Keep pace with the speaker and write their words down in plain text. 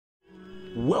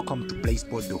Welcome to Play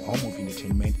Sport, the home of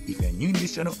entertainment. If you're new in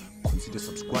this channel, consider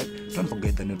subscribe. Don't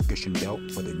forget the notification bell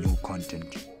for the new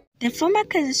content. The former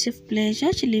Kaizer chief player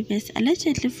Lebese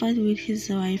allegedly fought with his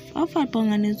wife over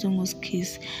Bongani Zungu's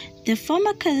case. The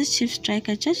former Kaizer chief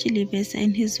striker Lebese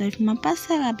and his wife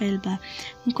Mapasa Belba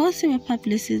Nkosi were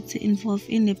publicity involved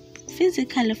in a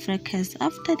physical fracas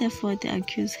after the fought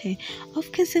accused her of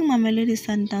kissing Mamelodi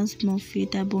Sundowns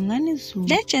midfielder Bongani Zungu.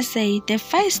 Let's just say the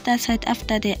fight started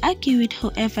after they argued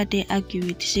whoever they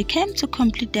argued. She came to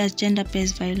complete their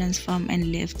gender-based violence form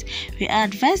and left. We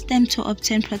advised them to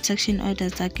obtain protection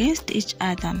orders against each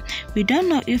other. We don't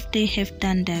know if they have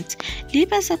done that.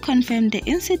 Lebese confirmed the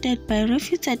incident by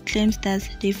refuted claims that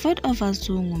they fought over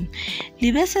Zungu.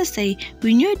 Lebese say,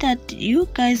 "We knew that you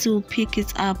guys will pick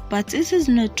it up, but it is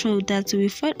not true that we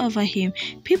fought over him.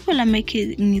 People are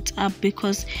making it up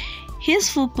because his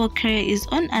football career is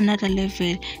on another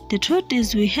level. The truth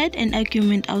is we had an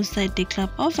argument outside the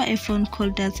club over a phone call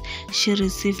that she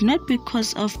received, not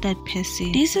because of that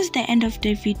person." This is the end of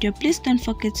the video. Please don't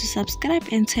forget to subscribe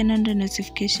and turn on the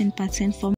notification button for